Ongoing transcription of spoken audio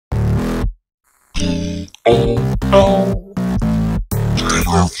Hey,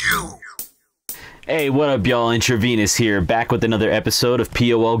 what up, y'all? Intravenous here, back with another episode of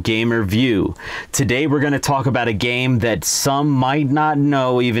P.O.L Gamer View. Today we're going to talk about a game that some might not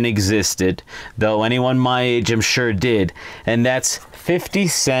know even existed, though anyone my age I'm sure did, and that's 50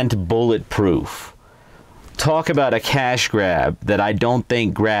 Cent Bulletproof. Talk about a cash grab that I don't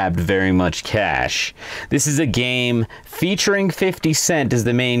think grabbed very much cash. This is a game featuring 50 Cent as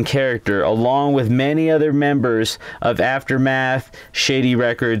the main character, along with many other members of Aftermath, Shady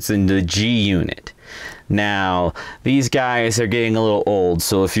Records, and the G Unit. Now, these guys are getting a little old,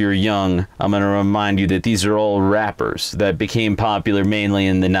 so if you're young, I'm going to remind you that these are all rappers that became popular mainly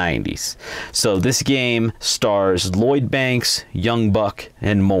in the 90s. So this game stars Lloyd Banks, Young Buck,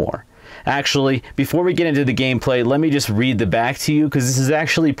 and more. Actually, before we get into the gameplay, let me just read the back to you because this is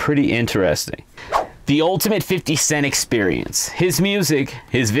actually pretty interesting. The ultimate 50 Cent experience. His music,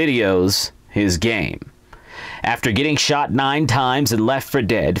 his videos, his game. After getting shot 9 times and left for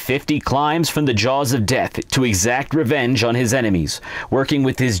dead, 50 climbs from the jaws of death to exact revenge on his enemies, working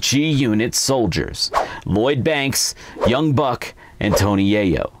with his G Unit soldiers. Lloyd Banks, Young Buck, and Tony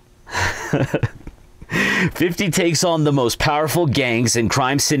Yayo. 50 takes on the most powerful gangs and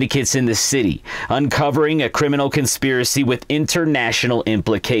crime syndicates in the city, uncovering a criminal conspiracy with international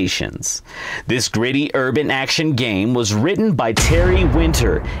implications. This gritty urban action game was written by Terry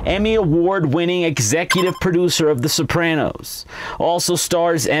Winter, Emmy Award-winning executive producer of The Sopranos. Also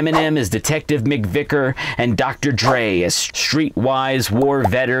stars Eminem as Detective McVicker and Dr. Dre as streetwise war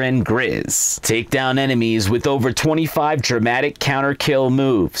veteran Grizz. Take down enemies with over 25 dramatic counter-kill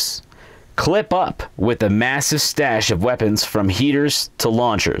moves. Clip up with a massive stash of weapons from heaters to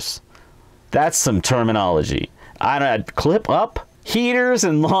launchers. That's some terminology. Clip up? Heaters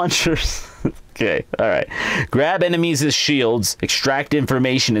and launchers. Okay, alright. Grab enemies as shields, extract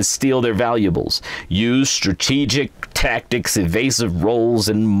information and steal their valuables. Use strategic tactics, evasive rolls,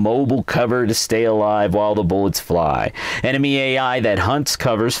 and mobile cover to stay alive while the bullets fly. Enemy AI that hunts,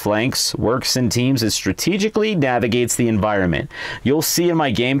 covers, flanks, works in teams, and strategically navigates the environment. You'll see in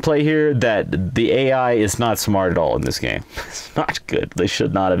my gameplay here that the AI is not smart at all in this game. It's not good. They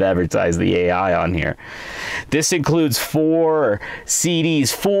should not have advertised the AI on here. This includes 4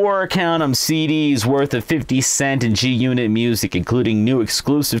 CDs, 4 count 'em CDs worth of 50 Cent and G Unit music, including new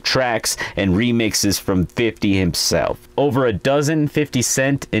exclusive tracks and remixes from 50 himself. Over a dozen 50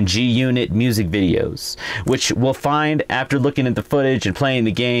 Cent and G Unit music videos, which we'll find after looking at the footage and playing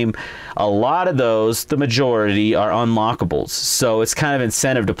the game. A lot of those, the majority, are unlockables, so it's kind of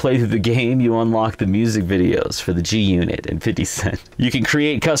incentive to play through the game. You unlock the music videos for the G Unit and 50 Cent. You can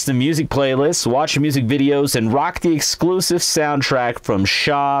create custom music playlists, watch music videos, and rock the exclusive soundtrack from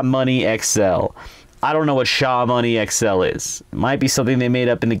Shaw Money XL. I don't know what Shaw Money XL is. It might be something they made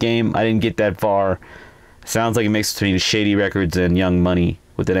up in the game. I didn't get that far. Sounds like a mix between Shady Records and Young Money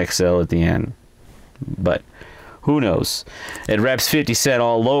with an XL at the end. But who knows? It reps 50 Cent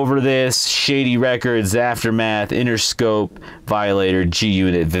all over this. Shady Records, Aftermath, Interscope, Violator, G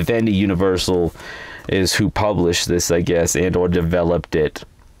Unit, Vivendi Universal is who published this, I guess, and or developed it.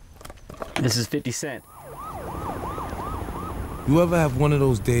 This is 50 Cent. You ever have one of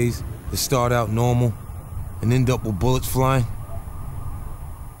those days that start out normal and end up with bullets flying?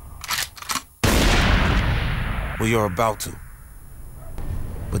 Well, you're about to.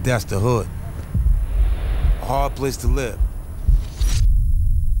 But that's the hood. A hard place to live.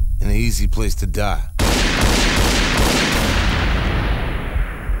 And an easy place to die.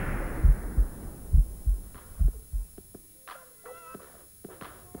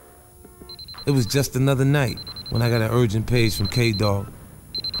 It was just another night when I got an urgent page from K-Dog,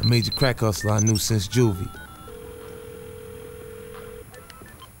 a major crack hustler I knew since juvie.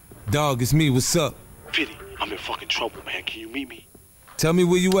 Dog, it's me, what's up? 50, I'm in fucking trouble, man. Can you meet me? Tell me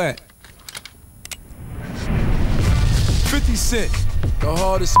where you at. 50 Cent, the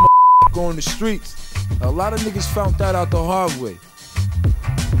hardest on the streets. A lot of niggas found that out the hard way.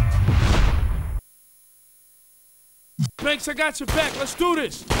 Banks, I got your back. Let's do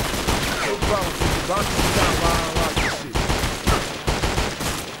this. No problem. I'm just down while I unlock this shit.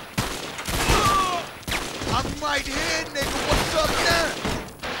 I'm right here, nigga. What's up now?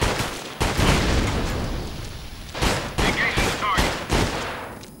 Engaging the target.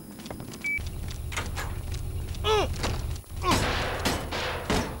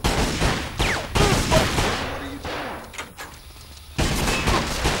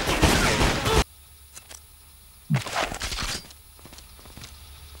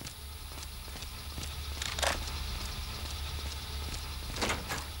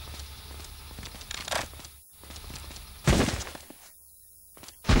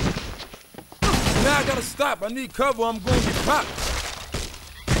 I gotta stop. I need cover. I'm going to get popped.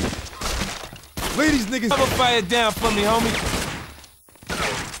 Lay these niggas cover fire down for me, homie.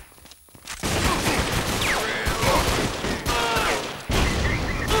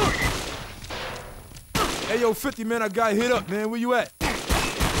 Hey, yo, 50, man, I got hit up, man. Where you at? Hey,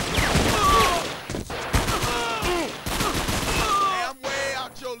 I'm way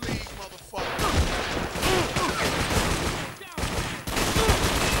out your league, motherfucker.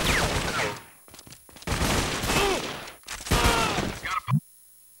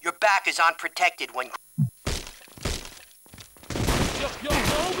 Your back is unprotected when... Yo,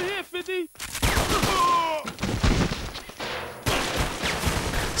 over here, 50.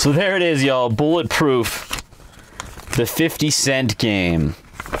 So there it is, y'all. Bulletproof. The 50-cent game.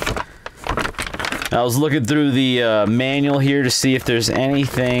 I was looking through the manual here to see if there's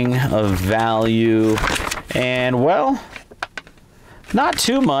anything of value. And, well, not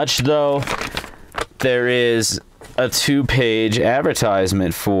too much, though. There is a 2-page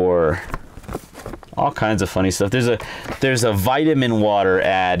advertisement for all kinds of funny stuff. There's a vitamin water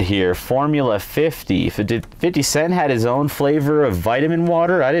ad here. Formula 50. 50 Cent had his own flavor of vitamin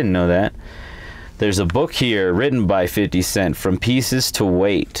water? I didn't know that. There's a book here written by 50 Cent, From Pieces to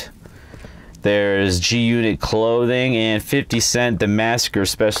Weight. There's G-Unit clothing and 50 Cent, The Massacre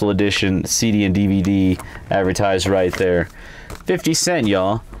Special Edition CD and DVD advertised right there. 50 Cent,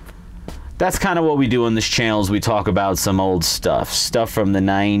 y'all. That's kind of what we do on this channel, is we talk about some old stuff. Stuff from the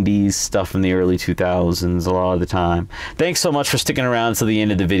 90s, stuff from the early 2000s a lot of the time. Thanks so much for sticking around to the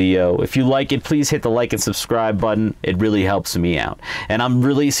end of the video. If you like it, please hit the like and subscribe button. It really helps me out. And I'm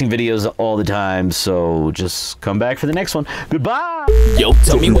releasing videos all the time, so just come back for the next one. Goodbye! Yo,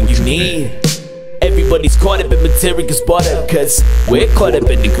 tell me what you need. Everybody's caught up in material butter, cause we're caught up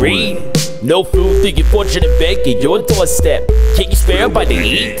in the greed. No food, thinking fortune and beg at your doorstep. Can you spare a bite to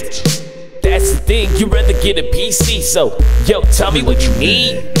eat? That's the thing, you'd rather get a PC, so yo, tell me what you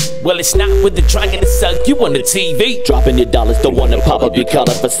need. Well, it's not with the trying to suck you on the TV. Dropping your dollars, don't wanna pop up your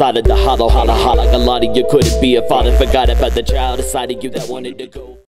collar beside of the hollow, holla, holla. Like a lot of you couldn't be a father, forgot about the child inside of you that wanted to go.